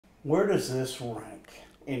Where does this rank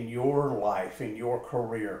in your life, in your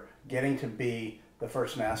career, getting to be the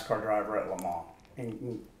first NASCAR driver at Le Mans?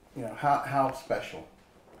 And you know, how special?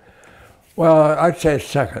 Well, I'd say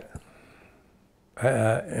second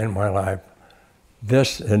in my life.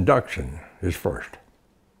 This induction is first.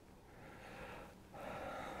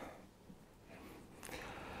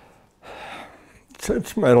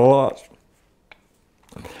 It's meant a lot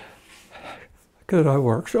because I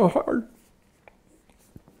work so hard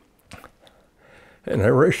and I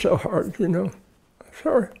race so hard, you know.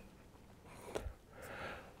 Sorry.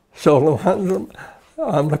 So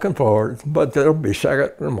I'm looking forward, but it'll be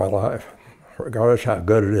second in my life, regardless how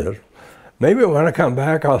good it is. Maybe when I come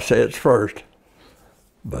back, I'll say it's first,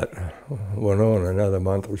 but we'll know in another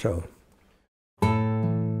month or so.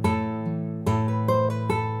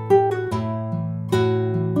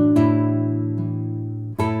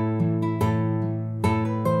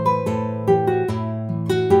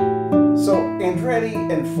 Andretti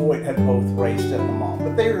and Foyt had both raced at Le Mans,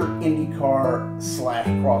 but they were IndyCar /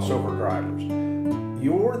 crossover drivers.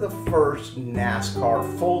 You're the first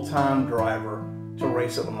NASCAR full-time driver to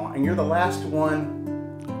race at Le Mans, and you're the last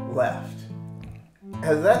one left.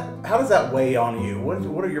 How does that weigh on you?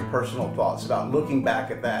 What are your personal thoughts about looking back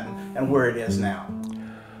at that and where it is now?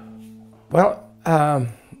 Well, I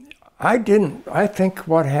think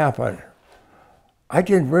what happened, I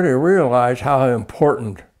didn't really realize how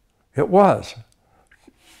important it was,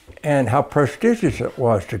 and how prestigious it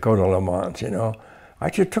was to go to Le Mans, you know. I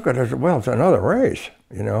just took it as, well, it's another race,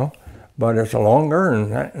 you know, but it's a longer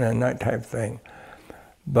and that type of thing.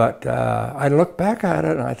 But I look back at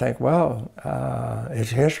it and I think, well,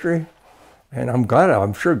 it's history, and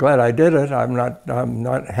I'm sure glad I did it. I'm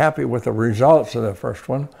not happy with the results of the first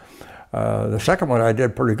one. The second one I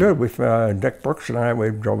did pretty good. Dick Brooks and I,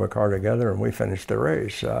 we drove a car together and we finished the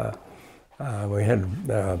race. We had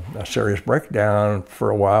a serious breakdown for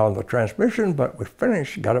a while in the transmission, but we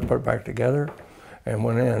finished, got it put back together, and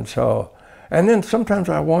went in. So, and then sometimes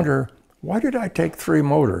I wonder, why did I take 3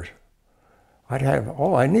 motors?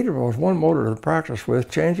 All I needed was 1 motor to practice with,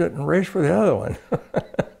 change it, and race for the other one.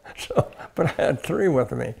 So, but I had 3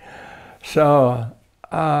 with me. So,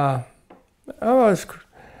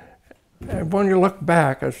 when you look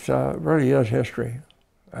back, it really is history,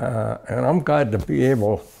 and I'm glad to be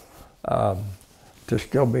able to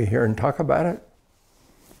still be here and talk about it.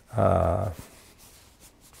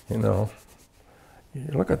 You know, you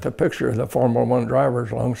look at the picture of the Formula 1 drivers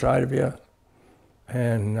alongside of you,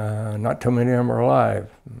 and not too many of them are alive,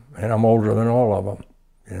 and I'm older than all of them,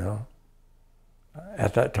 you know,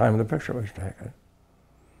 at that time the picture was taken.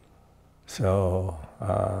 So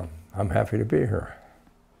I'm happy to be here.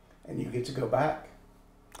 And you get to go back?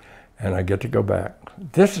 And I get to go back.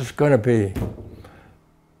 This is going to be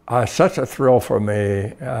such a thrill for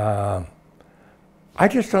me. I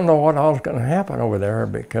just don't know what all is going to happen over there,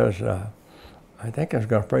 because I think it's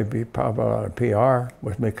going to probably be a lot of PR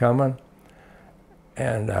with me coming,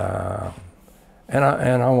 and I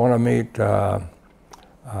want to meet the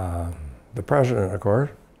president, of course.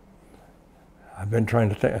 I've been trying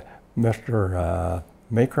to think, Mr.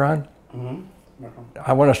 Macron. Mm-hmm.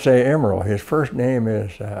 I want to say Emerald. His first name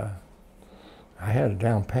is, I had it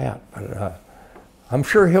down pat, but I'm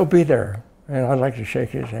sure he'll be there, and I'd like to shake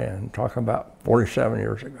his hand and talk about 47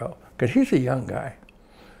 years ago, because he's a young guy.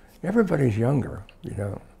 Everybody's younger, you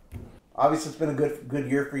know. Obviously, it's been a good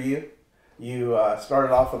year for you. You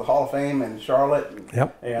started off with the Hall of Fame in Charlotte,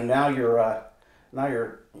 and now you're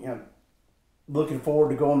you know, looking forward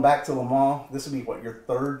to going back to Le Mans. This will be what, your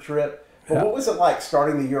 3rd trip? But what was it like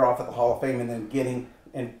starting the year off at the Hall of Fame and then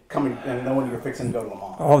coming and knowing you were fixing to go to Le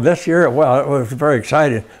Mans? Oh, this year, well, it was very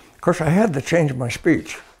exciting. Of course, I had to change my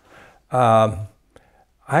speech. I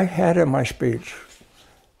had in my speech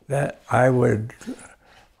that I would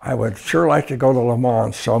sure like to go to Le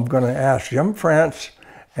Mans, so I'm going to ask Jim France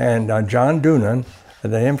and John Doonan, the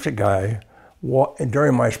IMSA guy,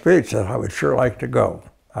 during my speech, that I would sure like to go.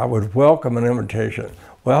 I would welcome an invitation.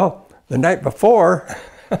 Well, the night before,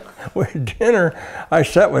 with dinner, I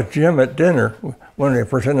sat with Jim at dinner when they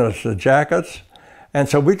presented us the jackets, and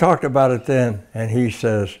so we talked about it then, and he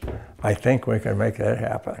says, I think we can make that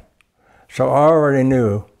happen. So I already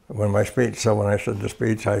knew when my speech, so when I said the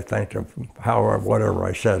speech, I thanked him, however, whatever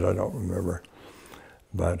I said, I don't remember.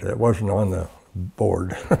 But it wasn't on the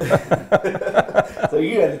board. So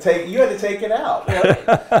you had to take it out.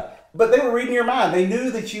 Yeah. But they were reading your mind. They knew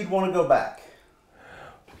that you'd want to go back.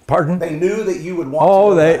 Pardon? They knew that you would want to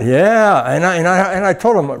go back. Yeah, and I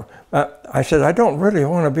told them, I said, I don't really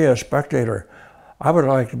want to be a spectator. I would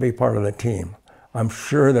like to be part of the team. I'm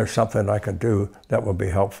sure there's something I can do that will be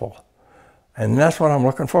helpful. And that's what I'm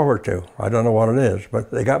looking forward to. I don't know what it is,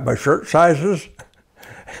 but they got my shirt sizes.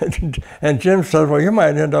 And Jim said, well, you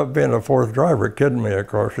might end up being a fourth driver. Kidding me, of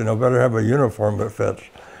course. You know, better have a uniform that fits.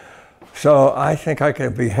 So I think I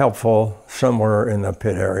could be helpful somewhere in the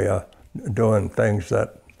pit area doing things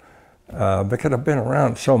that, because I've been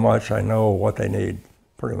around so much, I know what they need,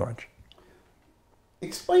 pretty much.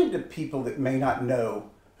 Explain to people that may not know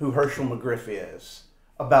who Hershel McGriff is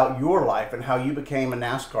about your life and how you became a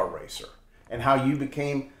NASCAR racer and how you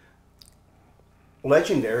became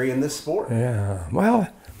legendary in this sport. Yeah, well,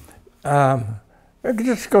 it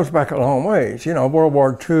just goes back a long ways. You know, World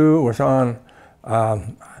War II was on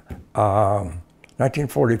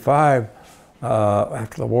 1945.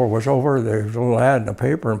 After the war was over, there was a little ad in the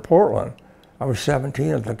paper in Portland. I was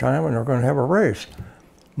 17 at the time, and they were going to have a race.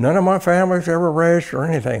 None of my family's ever raced or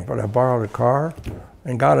anything, but I borrowed a car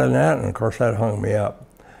and got in that, and of course that hung me up.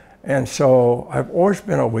 And so I've always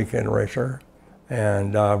been a weekend racer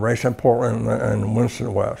and raced in Portland and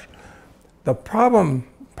Winston West. The problem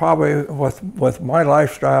probably with my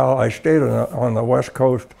lifestyle, I stayed on the West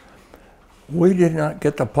Coast. We did not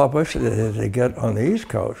get the publicity that they get on the East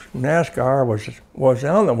Coast. NASCAR was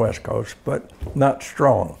on the West Coast, but not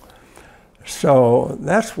strong. So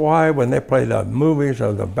that's why when they play the movies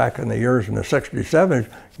of the back in the years in the 60s, 70s,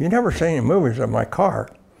 you never see any movies of my car.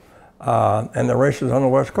 And the races on the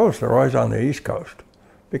West Coast, they're always on the East Coast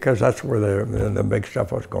because that's where the big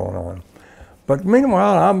stuff was going on. But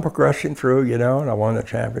meanwhile, I'm progressing through, you know, and I won the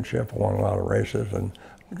championship, I won a lot of races, and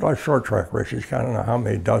a lot of short track races. I don't know how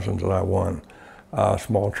many dozens that I won,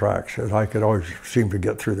 small tracks, because I could always seem to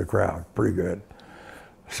get through the crowd pretty good.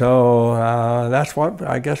 So that's what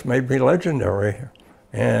I guess made me legendary.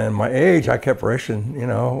 And my age, I kept racing, you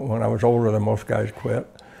know, when I was older than most guys quit.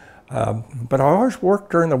 But I always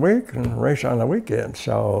worked during the week and raced on the weekends.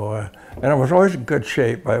 So, and I was always in good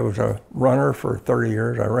shape. I was a runner for 30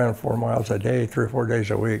 years. I ran 4 miles a day, 3 or 4 days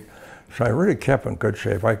a week. So I really kept in good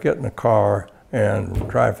shape. I'd get in the car and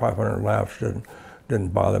drive 500 laps.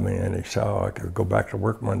 Didn't bother me any, so I could go back to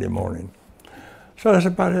work Monday morning. So that's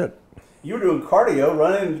about it. You were doing cardio,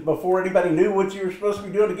 running before anybody knew what you were supposed to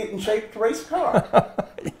be doing to get in shape to race a car.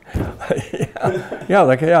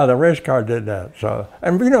 yeah, the race car did that. So,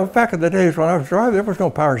 and you know, back in the days when I was driving, there was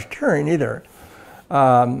no power steering either.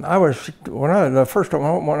 When I went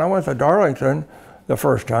to Darlington the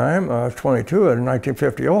first time, I was 22 in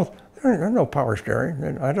 1950. There's no power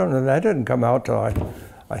steering. I don't know. That didn't come out till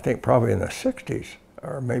I think probably in the 60s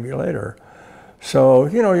or maybe later. So,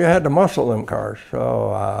 you know, you had to muscle them cars. So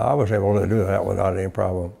I was able to do that without any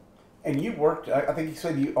problem. And you worked, I think you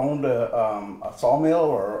said you owned a sawmill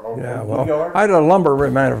or yeah, a well, yard? I had a lumber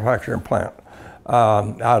remanufacturing plant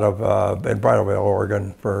out of in Bridalveil,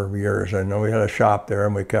 Oregon for years. And we had a shop there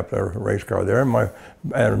and we kept a race car there.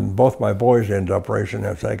 And both my boys ended up racing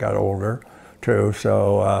as they got older too.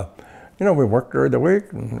 So, you know, we worked during the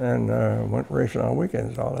week and went racing on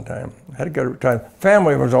weekends all the time. Had a good time.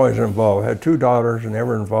 Family was always involved. I had 2 daughters and they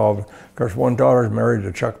were involved. Of course, one daughter's married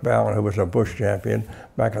to Chuck Ballin, who was a Busch champion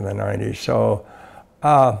back in the 90s. So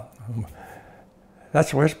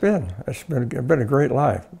that's the way it's been. It's been a great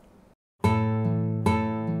life.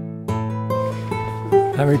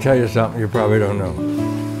 Let me tell you something you probably don't know.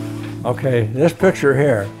 Okay, this picture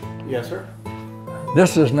here. Yes, sir.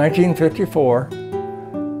 This is 1954.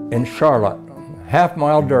 In Charlotte,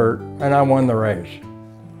 half-mile dirt, and I won the race.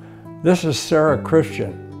 This is Sarah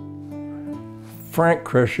Christian. Frank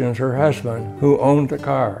Christian's her husband, who owned the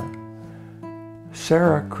car.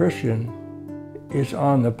 Sarah Christian is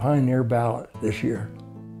on the Pioneer ballot this year.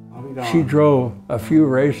 She drove a few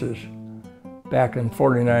races back in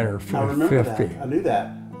 49 or 50. I remember that. I knew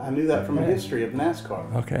that. I knew that from a history of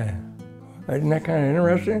NASCAR. Okay. Isn't that kind of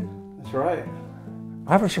interesting? That's right.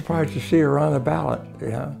 I was surprised to see her on the ballot,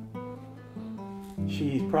 yeah.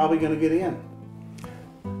 She's probably going to get in.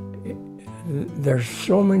 There's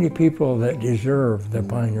so many people that deserve the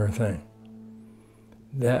Pioneer thing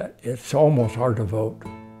that it's almost hard to vote,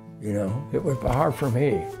 you know. It was hard for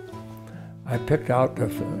me. I picked out,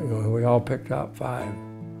 we all picked out 5.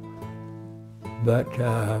 But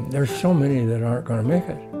there's so many that aren't going to make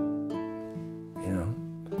it, you know.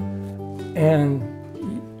 And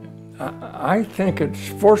I think it's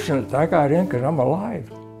fortunate that I got in because I'm alive.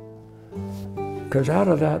 Because out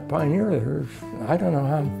of that Pioneer, there's, I don't know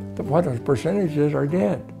what the percentages are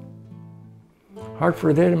dead. Hard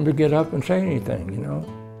for them to get up and say anything, you know,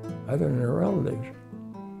 other than their relatives.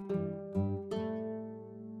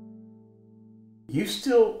 You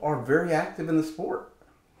still are very active in the sport.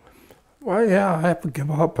 Well, yeah, I have to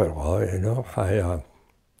give up it all, you know.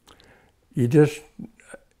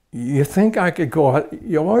 you think I could go out,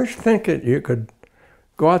 you always think that you could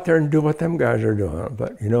go out there and do what them guys are doing,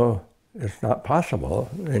 but you know, it's not possible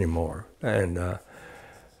anymore. And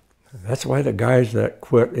that's why the guys that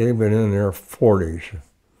quit even in their 40s,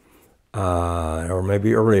 or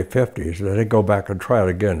maybe early 50s, they go back and try it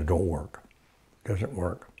again. It don't work. It doesn't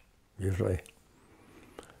work, usually.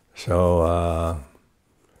 So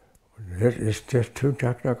it's just too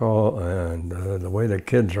technical, and the way the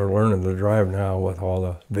kids are learning to drive now with all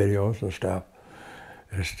the videos and stuff,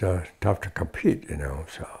 it's tough to compete, you know.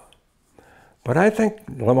 So, but I think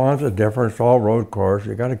Le Mans is different. It's all road course.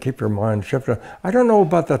 You got to keep your mind shifted. I don't know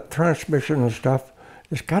about the transmission and stuff.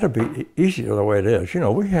 It's got to be easier the way it is. You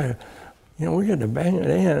know, we had to bang it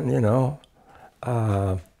in. You know,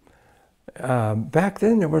 back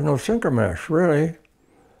then there was no sinker mesh really.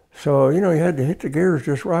 So, you know, you had to hit the gears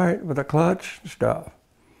just right with the clutch and stuff.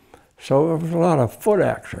 So there was a lot of foot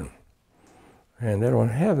action. And they don't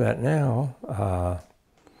have that now.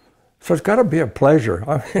 So it's got to be a pleasure.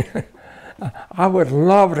 I mean, I would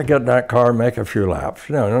love to get in that car and make a few laps.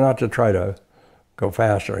 You know, not to try to go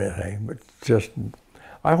fast or anything, but just,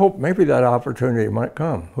 I hope maybe that opportunity might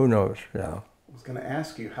come. Who knows, you know. I was going to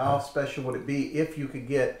ask you, how special would it be if you could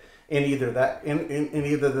get in either that in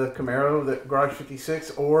either the Camaro, the Garage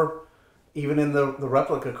 56, or even in the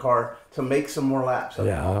replica car to make some more laps?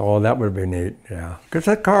 Yeah, well, that would be neat. Yeah, because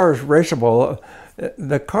that car is raceable.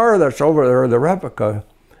 The car that's over there, the replica,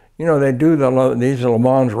 you know, they do these Le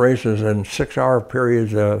Mans races in 6-hour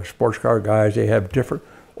periods. Sports car guys, they have different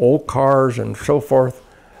old cars and so forth,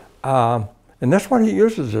 and that's what he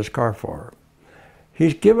uses this car for.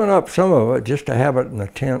 He's given up some of it just to have it in the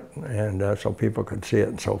tent, and so people could see it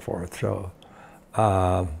and so forth. So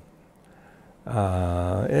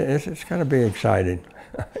it's going to be exciting.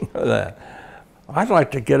 I know that. I'd like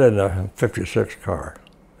to get in a 56 car.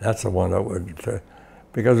 That's the one that would,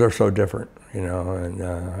 because they're so different, you know. And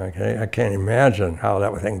I can't imagine how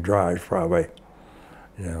that thing drives, probably,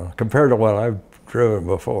 you know, compared to what I've driven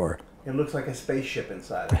before. It looks like a spaceship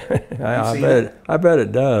inside of it. I bet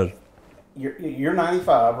it does. You're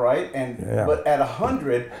 95, right? And yeah. But at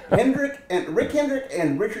 100, Rick Hendrick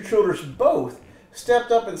and Richard Childress both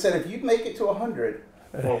stepped up and said, if you make it to 100,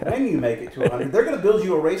 or when you make it to 100, they're going to build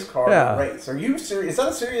you a race car to race. Are you serious? Is that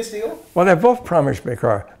a serious deal? Well, they both promised me a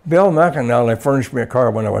car. Bill McInally furnished me a car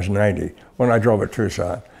when I was 90, when I drove a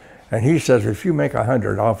Tucson. And he says, if you make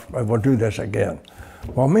 100, we'll do this again.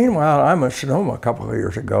 Well, meanwhile, I'm at Sonoma a couple of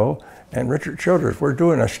years ago, and Richard Childress, we're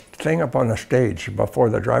doing a thing up on the stage before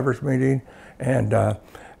the drivers' meeting,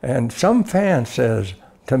 and some fan says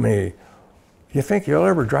to me, you think you'll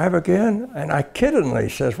ever drive again? And I kiddingly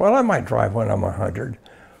says, well, I might drive when I'm 100.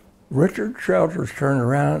 Richard Childress turned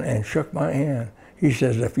around and shook my hand. He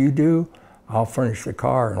says, if you do, I'll furnish the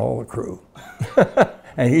car and all the crew.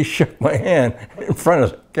 And he shook my hand in front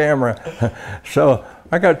of the camera. So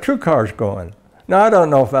I got 2 cars going. Now, I don't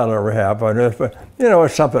know if that'll ever happen. You know,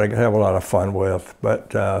 it's something I can have a lot of fun with,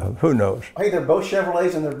 but who knows? Hey, they're both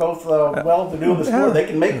Chevrolets, and they're both well-to-do in the sport. They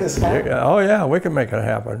can make this happen. Oh, yeah, we can make it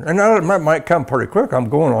happen. And that might come pretty quick. I'm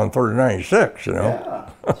going on 3096, you know. Yeah,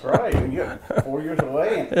 that's right. And you're 4 years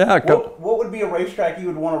away. And yeah. What would be a racetrack you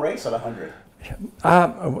would want to race at 100?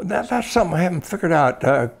 That's something I haven't figured out.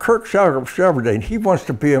 Kurt Chevrolet, he wants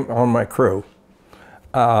to be on my crew.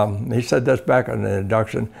 He said this back in the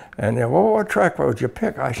induction, and well, what track would you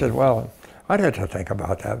pick? I said, well, I'd have to think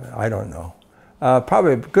about that. I don't know.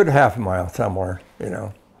 Probably a good half a mile somewhere, you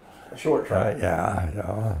know. A short track.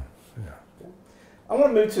 Yeah. I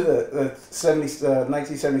want to move to the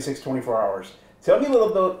 1976 24 Hours. Tell me a little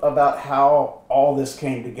bit about how all this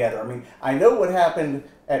came together. I mean, I know what happened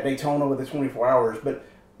at Daytona with the 24 Hours, but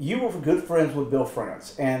you were good friends with Bill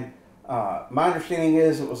France, and my understanding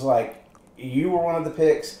is it was like, you were one of the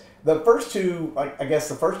picks. The first 2, I guess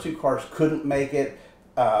the first 2 cars couldn't make it.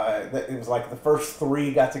 It was like the first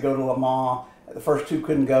 3 got to go to Le Mans. The first 2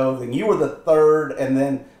 couldn't go. Then you were the 3rd, and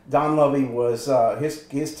then Don Lovey was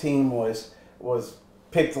his team was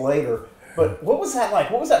picked later. But what was that like?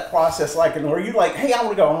 What was that process like? And were you like, hey, I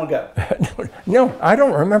want to go. No, I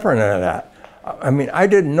don't remember any of that. I mean, I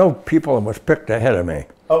didn't know people that was picked ahead of me.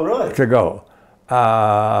 Oh, really? To go.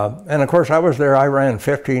 And of course, I was there. I ran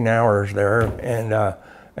 15 hours there,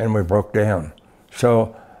 and we broke down.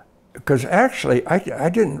 So, because actually, I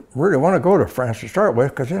didn't really want to go to France to start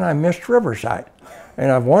with, because then I missed Riverside,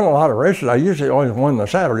 and I've won a lot of races. I usually always won the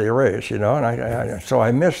Saturday race, you know, and so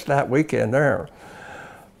I missed that weekend there.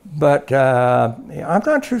 But I'm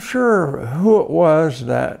not too sure who it was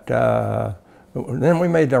that. Then we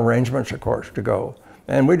made the arrangements, of course, to go.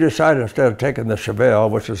 And we decided instead of taking the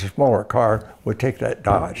Chevelle, which is a smaller car, we'd take that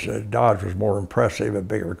Dodge. The Dodge was more impressive, a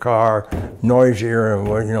bigger car, noisier, and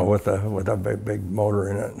you know, with a big motor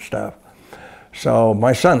in it and stuff. So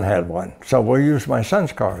my son had one, so we used my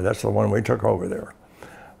son's car. That's the one we took over there.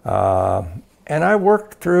 And I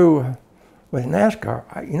worked through with NASCAR.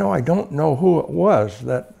 I don't know who it was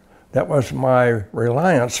that was my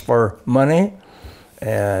reliance for money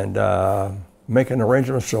and making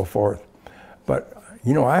arrangements and so forth. But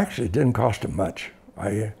I actually didn't cost him much.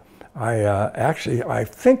 I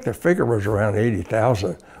think the figure was around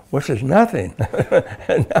 80,000, which is nothing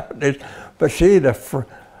nowadays. But see,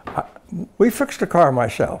 we fixed the car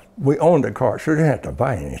myself. We owned the car, so we didn't have to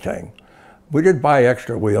buy anything. We did buy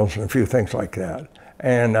extra wheels and a few things like that.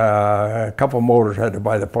 And a couple motors had to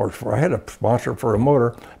buy the parts for. I had a sponsor for a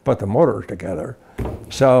motor, put the motors together.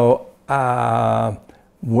 So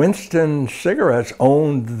Winston Cigarettes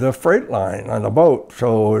owned the freight line on the boat,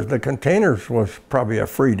 so the containers was probably a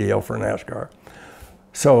free deal for NASCAR.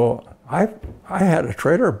 So I had a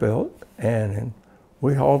trailer built, and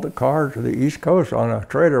we hauled the car to the East Coast on a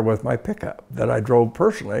trailer with my pickup that I drove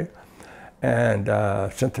personally, and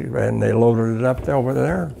they loaded it up over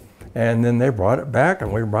there, and then they brought it back,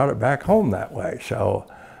 and we brought it back home that way. So,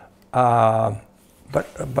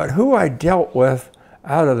 but who I dealt with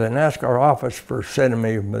out of the NASCAR office for sending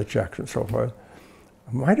me the checks and so forth,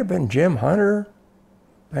 might have been Jim Hunter,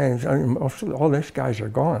 and most of all these guys are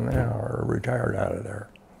gone now or retired out of there.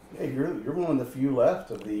 Yeah, you're one of the few left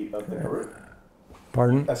of the group.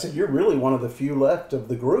 Pardon? I said you're really one of the few left of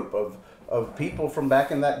the group of people from back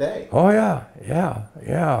in that day. Oh yeah.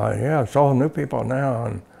 It's all new people now,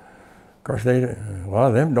 and of course a lot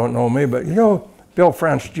of them don't know me, but Bill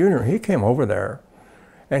France Jr. He came over there.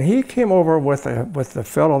 And he came over with the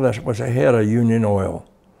fellow that was ahead of Union Oil.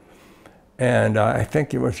 And I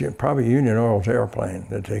think it was probably Union Oil's airplane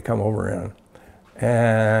that they come over in.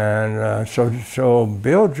 And so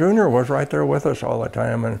Bill Jr. was right there with us all the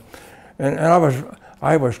time. And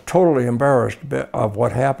I was totally embarrassed of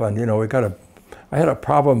what happened. I had a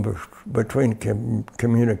problem between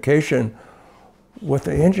communication with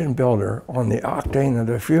the engine builder on the octane of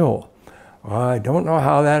the fuel. I don't know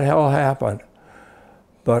how that hell happened.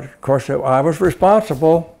 But of course, I was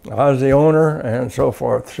responsible. I was the owner and so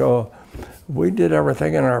forth. So we did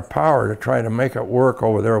everything in our power to try to make it work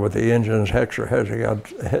over there with the engines, head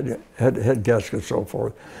gaskets and so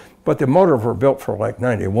forth. But the motors were built for like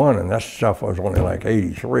 91, and that stuff was only like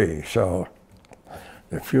 83. So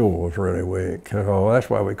the fuel was really weak. So that's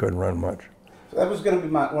why we couldn't run much. So that was going to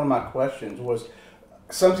be one of my questions. Was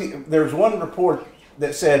there was one report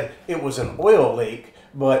that said it was an oil leak,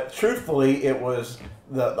 but truthfully, it was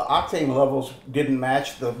the octane levels didn't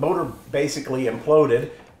match. The motor basically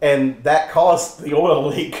imploded, and that caused the oil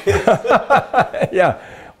leak. Yeah,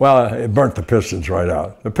 well, it burnt the pistons right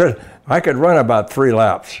out. I could run about 3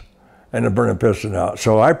 laps, and it burned the piston out.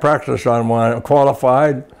 So I practiced on one,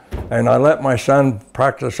 qualified, and I let my son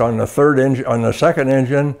practice on the second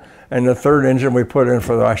engine, and the third engine we put in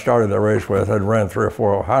I started the race with. I'd ran 3 or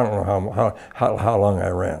 4. I don't know how long I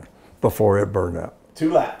ran before it burned out.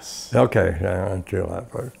 2 laps. Okay, yeah, 2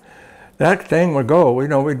 laps. That thing would go. We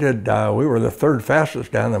did. We were the 3rd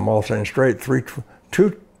fastest down the Mulsanne Straight,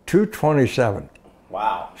 2:27.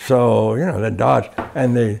 Wow. So the Dodge,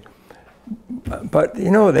 and but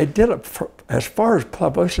they did it as far as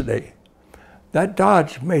publicity. That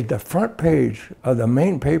Dodge made the front page of the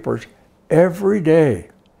main papers every day.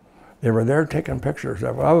 They were there taking pictures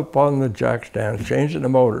of up on the jack stands, changing the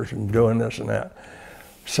motors and doing this and that.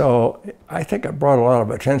 So I think it brought a lot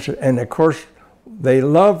of attention, and of course, they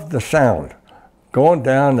loved the sound. Going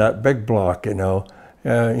down that big block, instead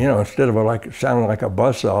of sounding like a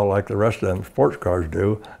buzzsaw like the rest of them sports cars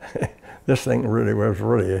do, this thing really was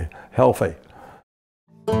really healthy.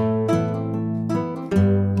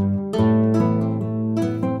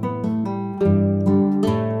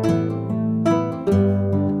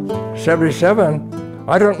 '77,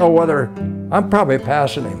 I don't know whether, I'm probably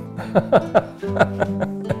passing him.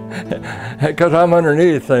 Because I'm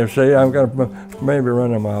underneath, they say, I'm going to maybe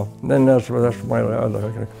run a mile. Then that's my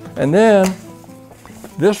other. And then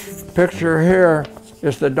this picture here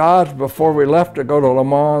is the Dodge before we left to go to Le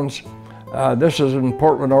Mans. This is in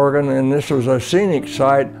Portland, Oregon, and this was a scenic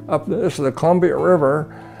site this is the Columbia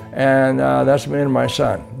River, and that's me and my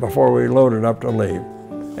son before we loaded up to leave.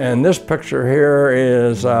 And this picture here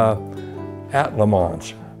is at Le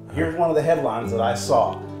Mans. Here's one of the headlines that I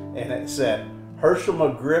saw, and it said, Hershel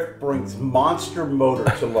McGriff brings monster motor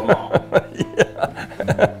to Le Mans.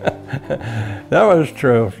 Yeah. That was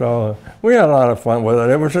true. So we had a lot of fun with it.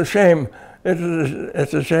 It was a shame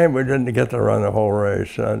it's a shame we didn't get to run the whole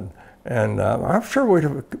race, and I'm sure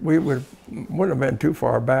we wouldn't have been too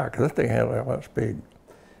far back. That thing had a lot of speed.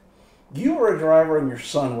 You were a driver and your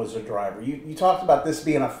son was a driver. You talked about this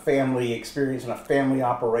being a family experience and a family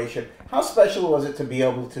operation. How special was it to be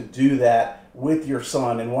able to do that with your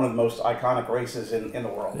son in one of the most iconic races in the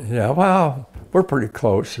world? Yeah, well, we're pretty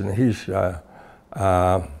close, and he's always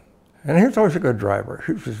a good driver.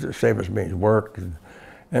 He was the same as me. He worked,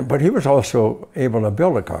 but he was also able to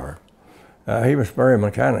build a car. He was very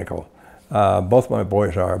mechanical. Both my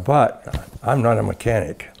boys are, but I'm not a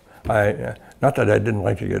mechanic. Not that I didn't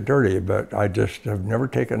like to get dirty, but I just have never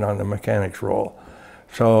taken on the mechanic's role.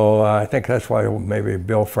 So I think that's why maybe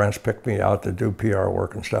Bill France picked me out to do PR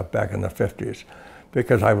work and stuff back in the 50s,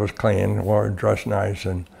 because I was clean, wore, dressed nice,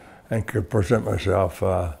 and could present myself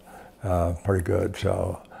pretty good.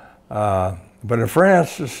 So, but in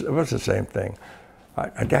France, it was the same thing.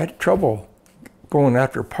 I had trouble going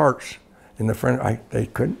after parts. In the French, they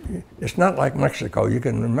couldn't. It's not like Mexico.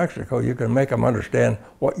 In Mexico, you can make them understand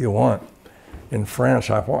what you want. In France,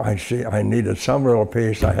 I needed some little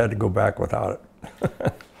piece. I had to go back without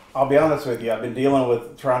it. I'll be honest with you. I've been dealing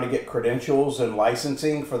with trying to get credentials and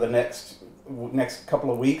licensing for the next couple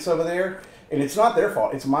of weeks over there, and it's not their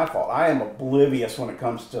fault. It's my fault. I am oblivious when it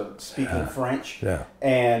comes to speaking French,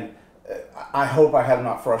 and I hope I have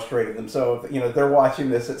not frustrated them. So if they're watching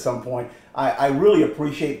this at some point, I really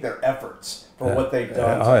appreciate their efforts for what they've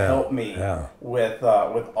done to help me with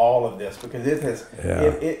all of this, because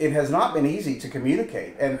it has not been easy to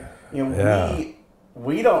communicate, and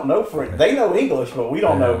we don't know French. They know English, but we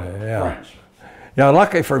don't know French. Yeah,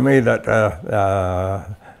 lucky for me that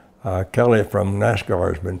Kelly from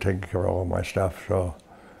NASCAR has been taking care of all my stuff, so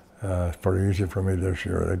it's pretty easy for me this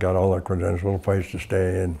year. They got all the credentials, little place to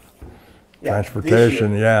stay, and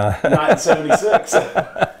transportation. Not 76.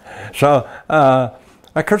 So,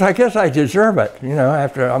 because I guess I deserve it,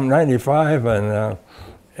 after I'm 95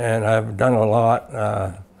 and I've done a lot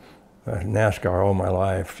NASCAR all my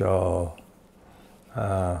life, so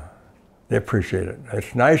they appreciate it.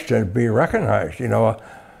 It's nice to be recognized,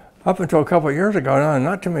 Up until a couple of years ago,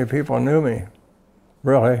 not too many people knew me,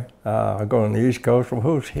 really. I go on the East Coast, well,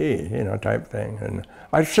 who's he, type thing. And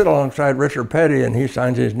I sit alongside Richard Petty and he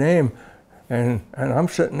signs his name, and I'm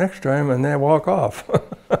sitting next to him and they walk off.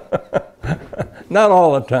 Not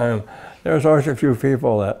all the time. There's always a few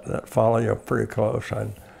people that follow you pretty close.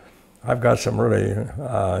 And I've got some really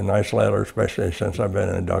nice letters, especially since I've been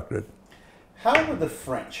inducted. How were the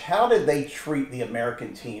French? How did they treat the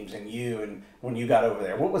American teams and you, and when you got over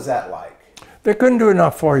there? What was that like? They couldn't do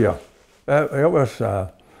enough for you. It was,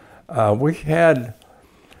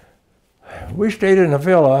 we stayed in a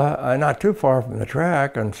villa not too far from the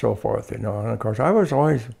track and so forth, and of course I was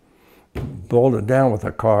always bolted down with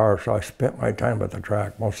the car, so I spent my time at the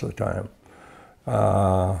track most of the time.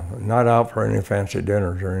 Not out for any fancy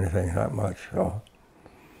dinners or anything that much.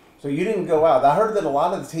 So you didn't go out. I heard that a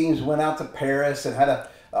lot of the teams went out to Paris and had a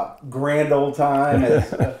grand old time.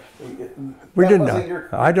 We did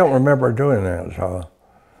not. I don't remember doing that. So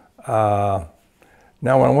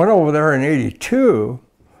now when I went over there in '82,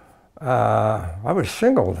 I was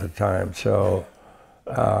single at the time, so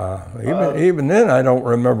even then I don't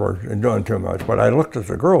remember doing too much. But I looked at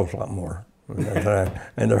the girls a lot more, and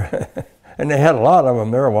they had a lot of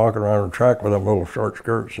them there walking around the track with them little short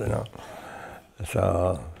skirts,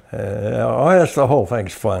 So that's the whole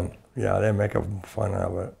thing's fun. Yeah, they make fun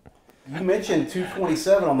of it. You mentioned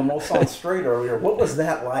 227 on the Mulsanne Straight earlier. What was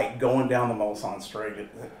that like going down the Mulsanne Straight?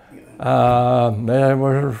 Man, it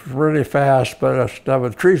was really fast, but the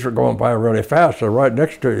trees were going by really fast. They're right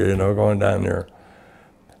next to you, going down there.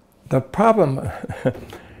 The problem,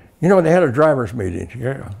 they had a driver's meeting.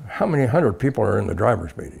 How many hundred people are in the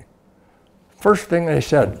driver's meeting? First thing they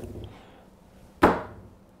said,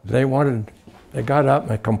 they got up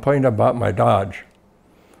and they complained about my Dodge.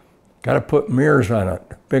 Got to put mirrors on it,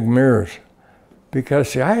 big mirrors. Because,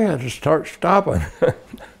 see, I had to start stopping.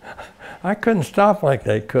 I couldn't stop like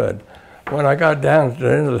they could when I got down to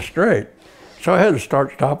the end of the straight. So I had to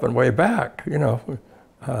start stopping way back, Didn't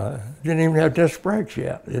even have disc brakes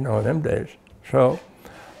yet, in them days. So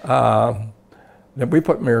then we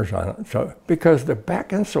put mirrors on it. So because the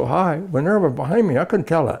back end's so high, when they were behind me, I couldn't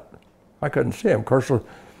tell it. I couldn't see them. Of course,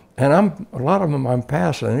 and a lot of them I'm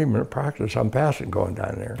passing, even in practice, I'm passing going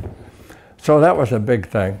down there. So that was a big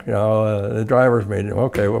thing, the driver's meeting,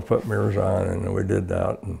 okay, we'll put mirrors on, and we did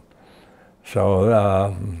that. And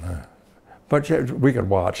so, but we could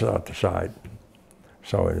watch out the side,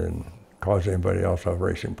 so it didn't cause anybody else a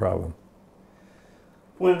racing problem.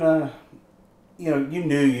 When you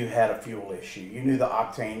knew you had a fuel issue. You knew the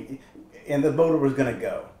octane, and the motor was going to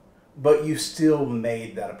go. But you still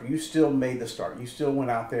made that up. You still made the start. You still went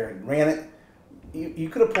out there and ran it. You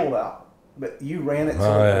could have pulled out, but you ran it.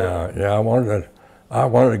 Yeah. I wanted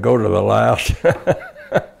to go to the last.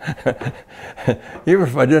 Even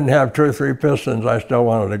if I didn't have 2 or 3 pistons, I still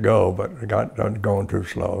wanted to go, but it got going too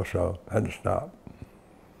slow, so I had to stop.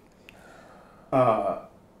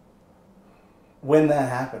 When that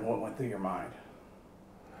happened, what went through your mind?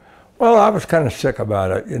 Well, I was kind of sick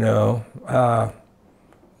about it,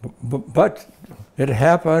 but it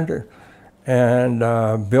happened, and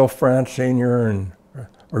Bill France Sr.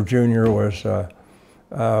 or Jr. was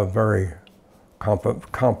very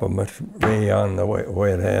complimented me on the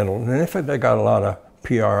way it handled. And if they got a lot of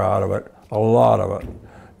PR out of it, a lot of it,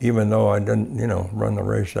 even though I didn't, run the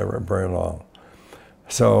race ever very long.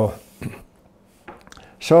 So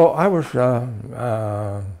I was,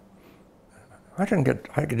 I didn't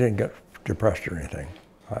get depressed or anything.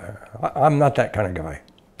 I'm not that kind of guy.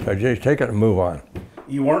 So just take it and move on.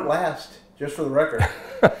 You weren't last, just for the record.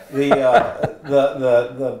 The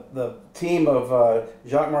team of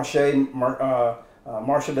Jacques Marchais,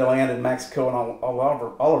 Marshall Deland, and Mexico, and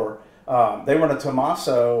Oliver, they were in a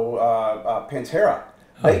Tommaso Pantera.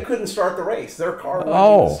 They couldn't start the race. Their car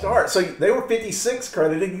wouldn't start. So they were 56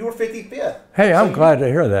 credited. You were 55th. Hey, I'm glad to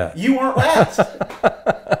hear that. You weren't last.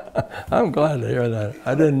 I'm glad to hear that.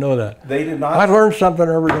 I didn't know that. They did not. I learned something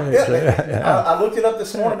every day. Yeah, I looked it up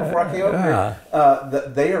this morning before I came over here.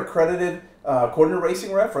 They are credited, according to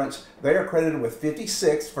Racing Reference, they are credited with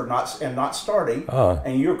 56 for not starting,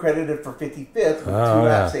 and you're credited for 55th with 2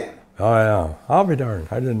 laps in. Oh yeah, I'll be darned.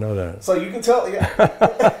 I didn't know that. So you can tell,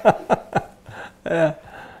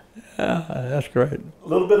 Yeah, that's great. A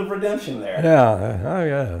little bit of redemption there.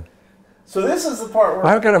 Yeah. So this is the part where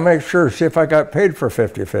I've got to make sure, see if I got paid for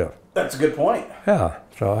 55th. That's a good point. Yeah,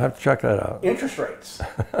 so I have to check that out. Interest rates.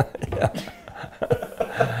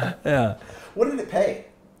 Yeah. What did it pay?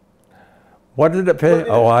 What did it pay?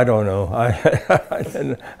 I don't know. I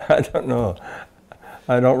don't know.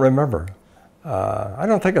 I don't remember. I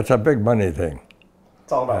don't think it's a big money thing.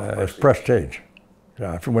 It's all about it's prestige.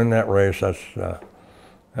 Yeah, if you win that race, that's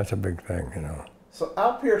a big thing, So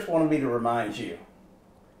Al Pierce wanted me to remind you.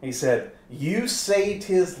 He said, you saved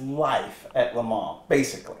his life at Le Mans,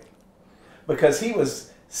 basically, because he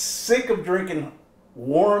was sick of drinking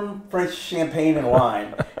warm French champagne and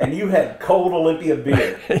wine, and you had cold Olympia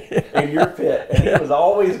beer in your pit, and he was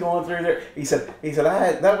always going through there. He said,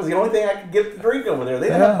 that was the only thing I could get to drink over there. They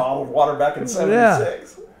didn't have bottled water back in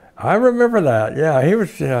 '76. Yeah. I remember that. Yeah, he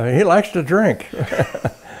was. He likes to drink,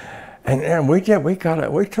 and we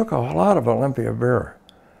took a lot of Olympia beer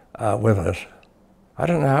with us. I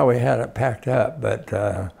don't know how we had it packed up, but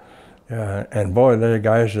and boy, the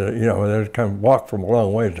guys they'd come walk from a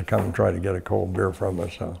long ways to come and try to get a cold beer from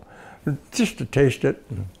us. So just to taste it,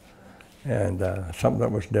 and something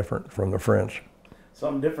that was different from the French.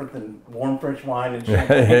 Something different than warm French wine and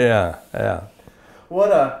champagne. Yeah.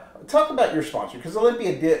 Talk about your sponsor, because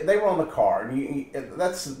Olympia they were on the car, and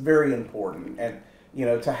that's very important, and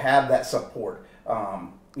to have that support.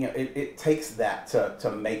 It takes that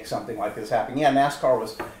to make something like this happen. Yeah, NASCAR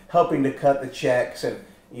was helping to cut the checks, and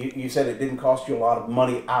you said it didn't cost you a lot of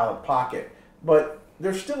money out of pocket, but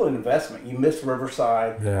there's still an investment. You missed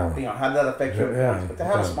Riverside. Yeah. How did that affect you? Yeah. But to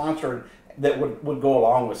have a sponsor that would go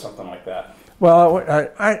along with something like that. Well,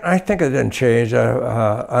 I think it didn't change.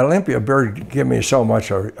 Olympia beer gave me so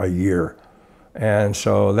much a year, and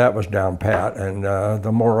so that was down pat. And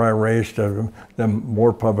the more I raced, the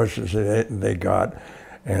more publicity they got.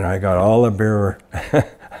 And I got all the beer.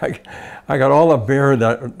 I got all the beer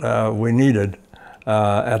that we needed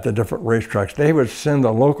at the different racetracks. They would send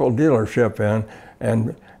the local dealership in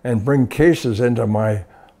and bring cases into my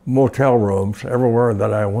motel rooms everywhere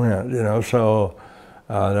that I went. So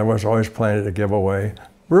there was always plenty to give away.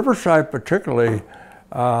 Riverside, particularly,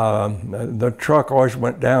 the truck always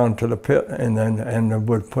went down to the pit and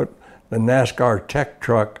would put the NASCAR tech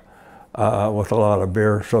truck with a lot of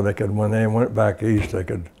beer, so they could, when they went back east, they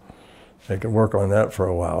could work on that for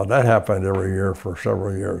a while. That happened every year for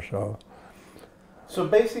several years. So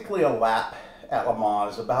basically, a lap at Le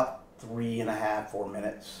Mans is about 3.5, 4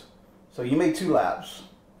 minutes. So you made 2 laps.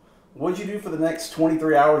 What'd you do for the next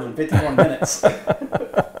 23 hours and 51 minutes?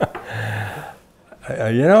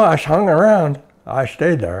 I hung around. I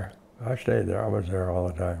stayed there. I was there all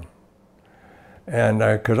the time. And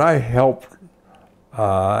because I helped.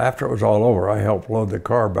 After it was all over, I helped load the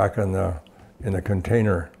car back in the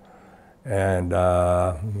container, and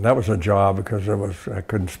that was a job because I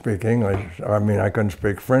couldn't speak English. I couldn't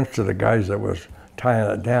speak French to the guys that was tying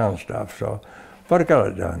it down and stuff. So but I got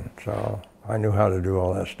it done. So I knew how to do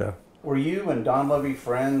all that stuff. Were you and Don Levy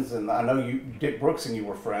friends? And I know Dick Brooks and you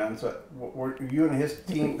were friends. Were you and his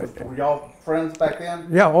team, were y'all friends back then?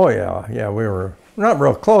 Yeah, oh yeah, yeah. We were not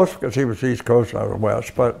real close because he was East Coast and I was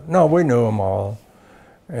West, but no, we knew them all.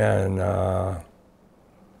 And I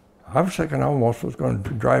was thinking I almost was going to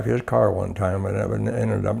drive his car one time, and it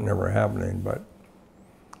ended up never happening. But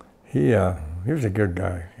he was a good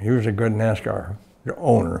guy. He was a good NASCAR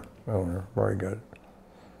owner, very good.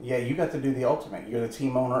 Yeah, you got to do the ultimate. You're the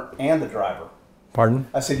team owner and the driver. Pardon?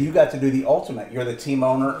 I said you got to do the ultimate. You're the team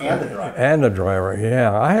owner and the driver. And the driver,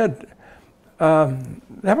 yeah. I had,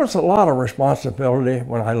 that was a lot of responsibility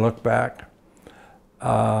when I look back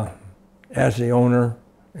as the owner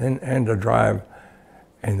and the drive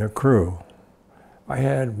and the crew. I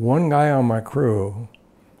had one guy on my crew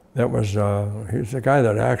that was, he's the guy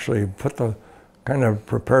that actually kind of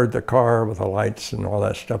prepared the car with the lights and all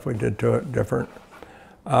that stuff we did to it different.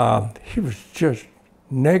 He was just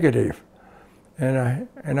negative. And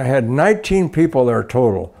I had 19 people there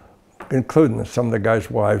total, including some of the guys'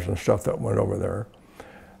 wives and stuff that went over there.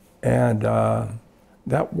 And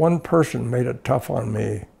that one person made it tough on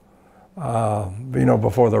me,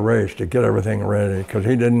 before the race to get everything ready, because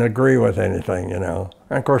he didn't agree with anything, And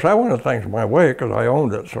of course, I wanted things my way because I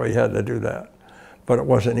owned it, so he had to do that. But it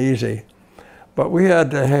wasn't easy. But we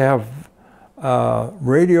had to have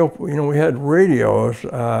radio, we had radios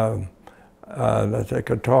that they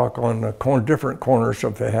could talk on the different corners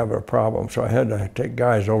if they have a problem. So I had to take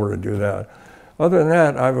guys over to do that. Other than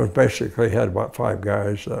that, I was basically had about 5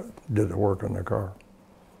 guys that did the work on the car.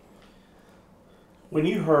 When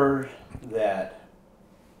you heard that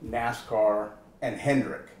NASCAR and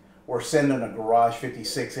Hendrick were sending a Garage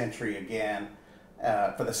 56 entry again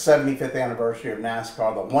for the 75th anniversary of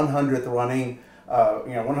NASCAR, the 100th running,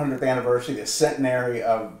 100th anniversary, the centenary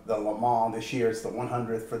of the Le Mans this year, it's the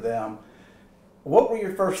 100th for them. What were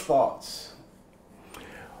your first thoughts?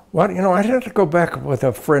 Well, I had to go back with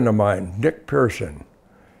a friend of mine, Dick Pearson.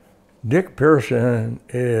 Dick Pearson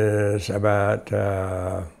is about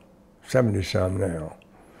 70-some now.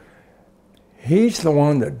 He's the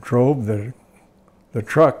one that drove the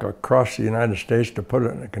truck across the United States to put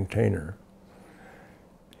it in a container.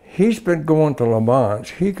 He's been going to Le Mans.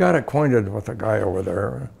 He got acquainted with a guy over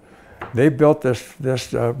there. They built this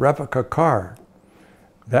replica car.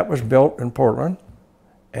 That was built in Portland,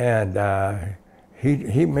 and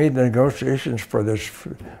he made the negotiations for this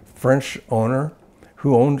French owner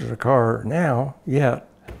who owns the car now, yet.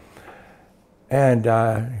 And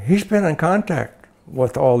he's been in contact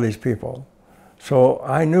with all these people. So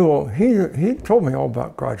I knew, he told me all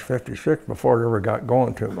about Garage 56 before it ever got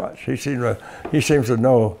going too much. He seems to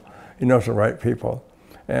know, he knows the right people.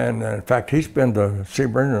 And in fact, he's been to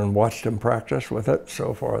Sebring and watched him practice with it,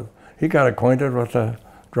 so forth. He got acquainted with the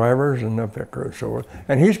drivers and the pit crew, so forth.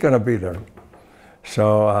 And he's going to be there.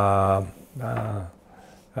 So I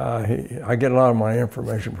get a lot of my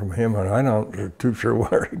information from him, and I'm not too sure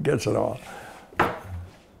where he gets it all.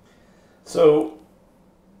 So,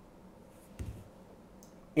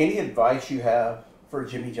 any advice you have for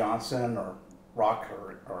Jimmy Johnson or Rock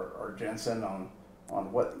or Jensen on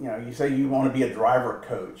what, you say you want to be a driver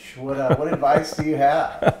coach. What advice do you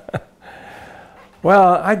have?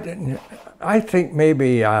 Well, I think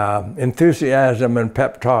maybe enthusiasm and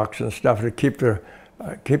pep talks and stuff to keep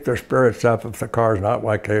their spirits up if the car's not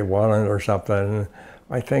like they want it or something.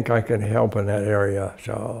 I think I can help in that area.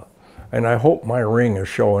 So, and I hope my ring is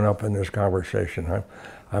showing up in this conversation.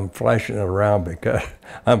 I'm flashing it around because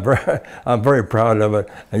I'm very proud of it,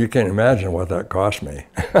 and you can't imagine what that cost me.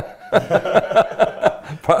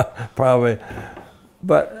 Probably,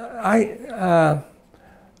 but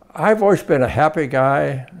I've always been a happy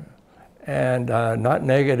guy and not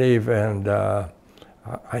negative, and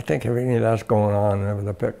I think if any of that's going on with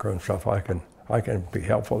the pit crew and stuff, I can be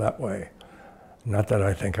helpful that way. Not that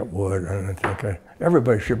I think it would, and I think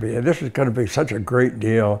everybody should be. This is going to be such a great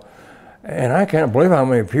deal, and I can't believe how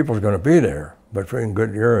many people are going to be there between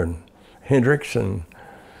Goodyear and Hendricks, and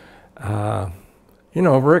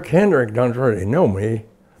Rick Hendrick doesn't really know me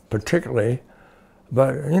particularly,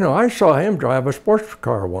 but I saw him drive a sports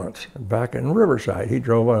car once back in Riverside. He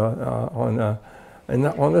drove on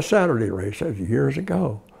the Saturday race. That was years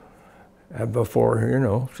ago,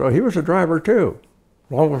 before so he was a driver too,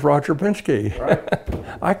 along with Roger Penske.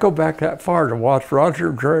 Right. I go back that far to watch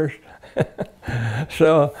Roger race,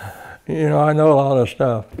 so I know a lot of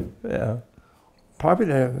stuff. Yeah,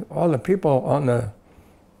 probably all the people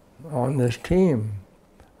on this team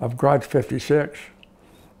of Garage 56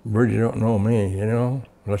 really don't know me,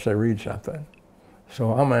 unless they read something.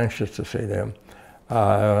 So I'm anxious to see them.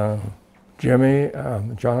 Jimmy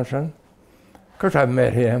Johnson. Of course, I've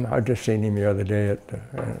met him. I just seen him the other day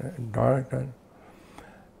at Darlington.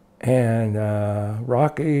 And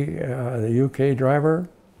Rocky, the UK driver,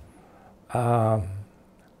 I'm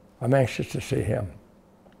anxious to see him.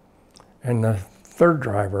 And the third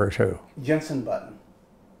driver is who? Jensen Button.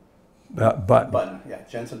 Button. Button, yeah,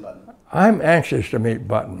 Jensen Button. I'm anxious to meet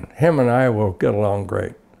Button. Him and I will get along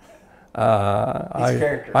great.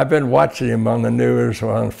 Character. I've been watching him on the news,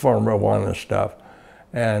 on Formula One and stuff,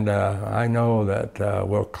 and I know that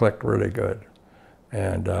we'll click really good.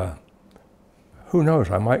 And who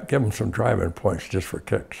knows, I might give him some driving points just for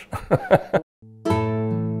kicks.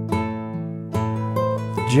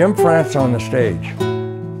 Jim France on the stage,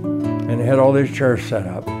 and he had all these chairs set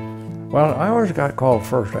up. Well, I always got called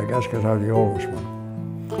first, I guess, because I was the oldest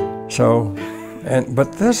one. So,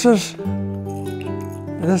 but this is,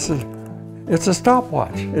 it's a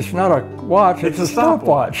stopwatch. It's not a watch, it's a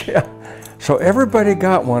stopwatch. Yeah. So everybody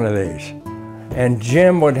got one of these. And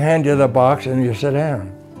Jim would hand you the box and you sit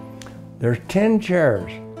down. There's 10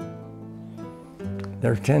 chairs.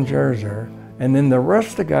 There's 10 chairs there. And then the rest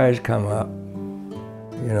of the guys come up,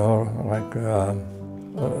 you know, like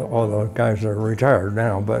all the guys that are retired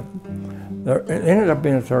now, but it ended up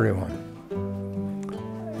being 31.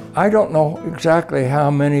 I don't know exactly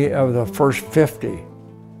how many of the first 50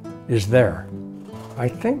 is there. I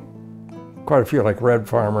think quite a few, like Red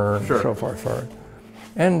Farmer and so forth.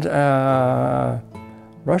 And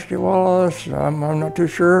Rusty Wallace, I'm not too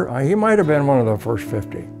sure. He might have been one of the first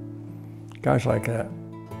 50. Guys like that.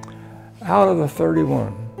 Out of the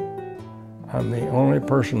 31, I'm the only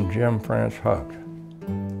person Jim France hugged.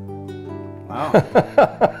 Wow.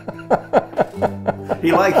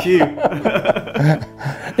 He likes you.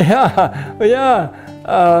 Yeah.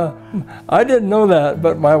 I didn't know that,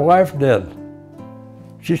 but my wife did.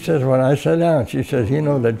 She says, when I sat down, she says, you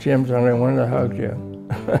know that Jim's the only one that hugged you.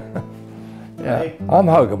 Yeah, hey. I'm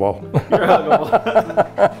huggable. You're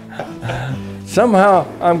huggable. Somehow,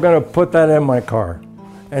 I'm going to put that in my car.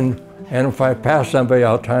 And if I pass somebody,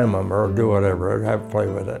 I'll time them or do whatever. I'd have to play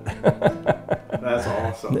with it. That's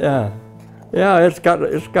awesome. Yeah. Yeah, it's got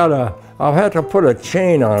a, I'll have to put a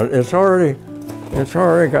chain on it. It's already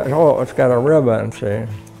got, it's got a ribbon, see?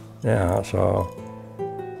 Yeah, so.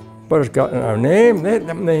 But it's got a name. I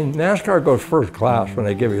mean, NASCAR goes first class when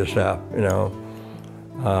they give you stuff, you know.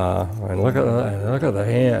 And look at the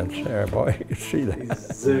hands there, boy. You can see that.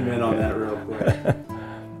 Zoom in on that real quick.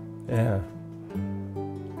 Yeah.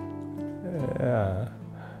 Yeah.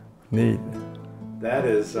 Neat. That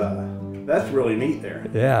is, that's really neat there.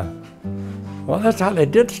 Yeah. Well, that's how they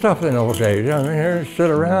did stuff in those days. I mean, here,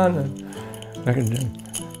 sit around and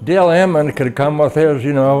Dale Emmon could come with his,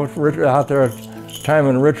 you know, Richard out there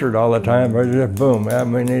timing Richard all the time, but just boom,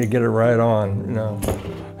 we need to get it right on, you know.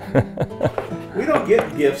 We don't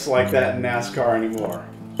get gifts like that in NASCAR anymore.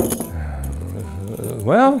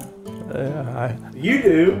 Well, you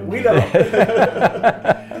do. We don't.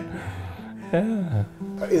 Yeah.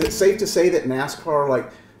 Is it safe to say that NASCAR,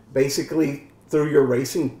 like, basically through your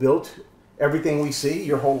racing, built everything we see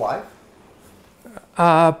your whole life?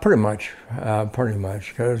 Pretty much.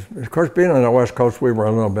 Because, of course, being on the West Coast, we were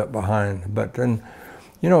a little bit behind. But then,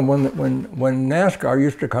 you know, when NASCAR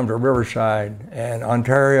used to come to Riverside and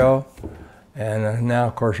Ontario, and now,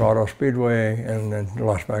 of course, Auto Speedway and then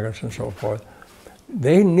Las Vegas and so forth,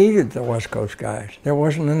 they needed the West Coast guys. There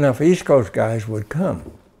wasn't enough East Coast guys would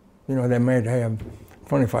come. You know, they may have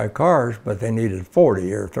 25 cars, but they needed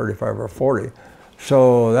 40 or 35 or 40.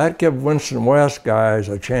 So that gave Winston West guys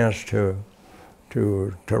a chance to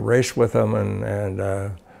race with them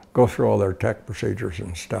and go through all their tech procedures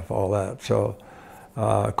and stuff, all that. So,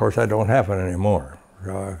 of course, that don't happen anymore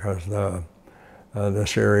because the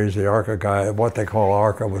series, the ARCA guy, what they call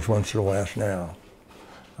ARCA was Winston West now.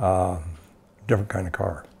 Different kind of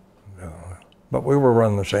car. But we were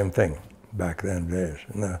running the same thing back then days,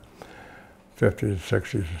 in the 50s,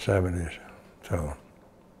 60s, and 70s. So.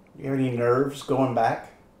 You have any nerves going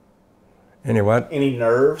back? Any what? Any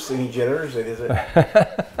nerves? Any jitters? Is it?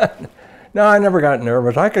 No, I never got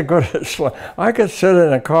nervous. I could go to sleep. I could sit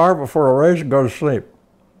in a car before a race and go to sleep.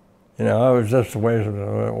 You know, it was just the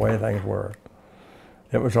way things were.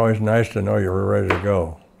 It was always nice to know you were ready to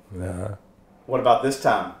go. Yeah. What about this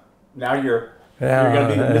time? Now you're going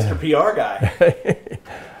to be the Mr. PR guy.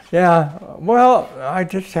 Yeah. Well, I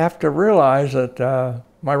just have to realize that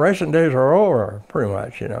my racing days are over, pretty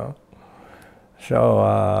much. You know. So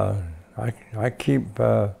I keep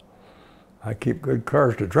good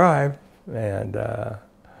cars to drive, and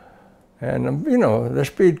you know, the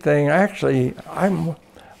speed thing. Actually, I'm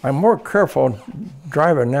more careful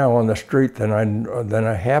driving now on the street than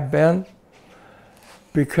I have been,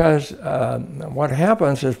 because what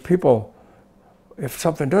happens is people, if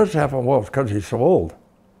something does happen, well, it's because he's so old.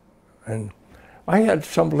 And I had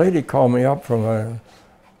some lady call me up from a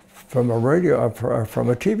radio, from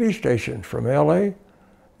a TV station from LA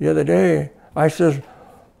the other day. I says,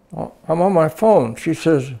 well, I'm on my phone. She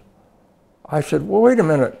says, I said, well, wait a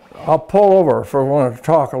minute. I'll pull over if I want to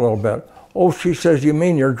talk a little bit. Oh, she says, you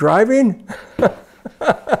mean you're driving?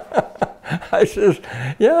 I says,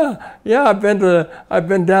 yeah, I've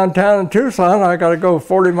been downtown in Tucson. I got to go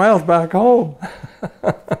 40 miles back home.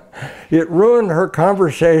 It ruined her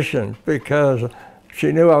conversation because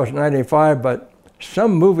she knew I was 95, but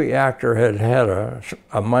some movie actor had had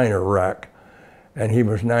a minor wreck, and he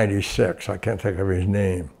was 96. I can't think of his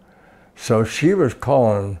name. So she was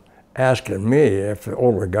calling, asking me if the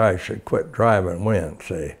older guy should quit driving and win,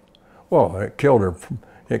 see. Well, it killed her.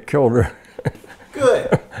 It killed her.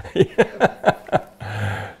 Good.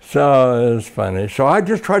 So it's funny. So I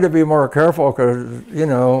just try to be more careful because, you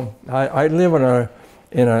know, I live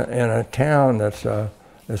in a town that's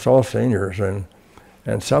all seniors, and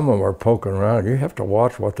some of them are poking around. You have to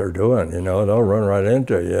watch what they're doing, you know. They'll run right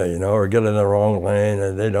into you, you know, or get in the wrong lane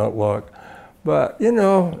and they don't look. But, you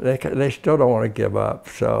know, they still don't want to give up.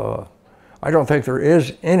 So I don't think there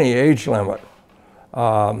is any age limit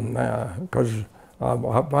because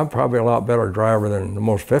I'm probably a lot better driver than the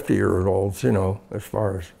most 50-year-olds, you know, as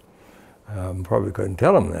far as, probably couldn't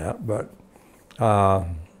tell them that, but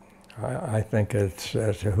I think it's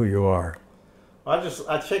who you are.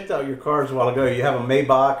 I checked out your cars a while ago. You have a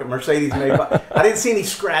Maybach, a Mercedes Maybach. I didn't see any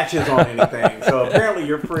scratches on anything, so apparently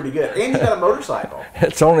you're pretty good. And you got a motorcycle.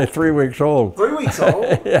 It's only 3 weeks old. 3 weeks old?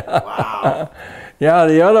 Yeah. Wow. Yeah,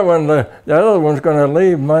 the other one's going to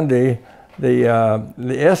leave Monday. The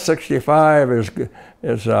S65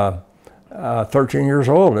 is 13 years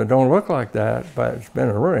old. It don't look like that, but it's been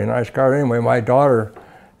a really nice car. Anyway, my daughter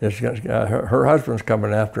is her husband's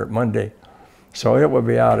coming after it Monday, so it will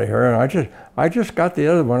be out of here. And I just got the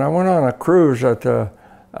other one. I went on a cruise at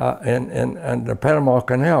in the Panama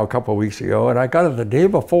Canal a couple of weeks ago, and I got it the day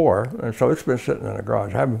before, and so it's been sitting in the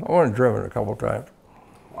garage. I've only driven it a couple of times.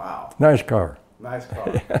 Wow. Nice car. Nice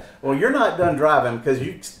car. Yeah. Well, you're not done driving because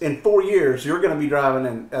in 4 years you're going to be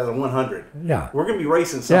driving as a 100. Yeah. We're going to be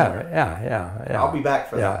racing somewhere. Yeah. I'll be back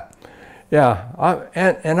for that. Yeah.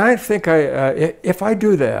 And I think if I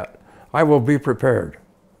do that, I will be prepared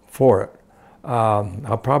for it.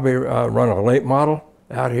 I'll probably run a late model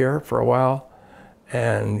out here for a while,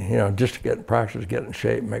 and you know, just to get in practice, get in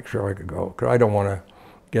shape, make sure I could go. Because I don't want to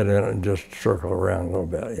get in and just circle around a little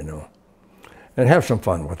bit, you know, and have some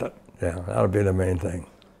fun with it. Yeah, that'll be the main thing.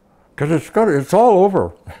 Because it's all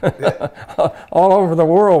over. All over the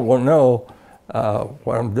world will know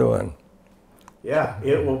what I'm doing. Yeah,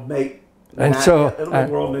 it will make it'll make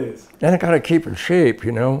world news. And I got to keep in shape,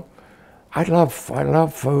 you know. I love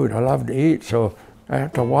food. I love to eat, so I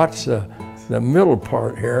have to watch the middle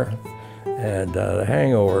part here and the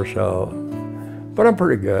hangover. So, but I'm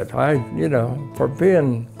pretty good.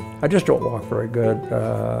 I just don't walk very good,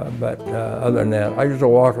 but other than that, I use a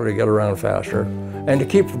walker to get around faster and to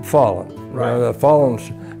keep from falling. Right. The falling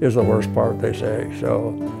is the worst part, they say.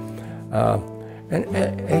 So, and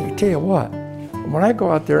I tell you what, when I go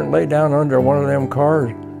out there and lay down under one of them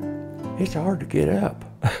cars, it's hard to get up.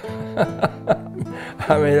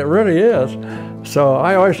 I mean, it really is. So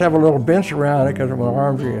I always have a little bench around it because of my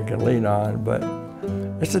arms you can lean on, but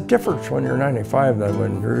it's a difference when you're 95 than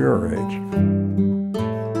when you're your age.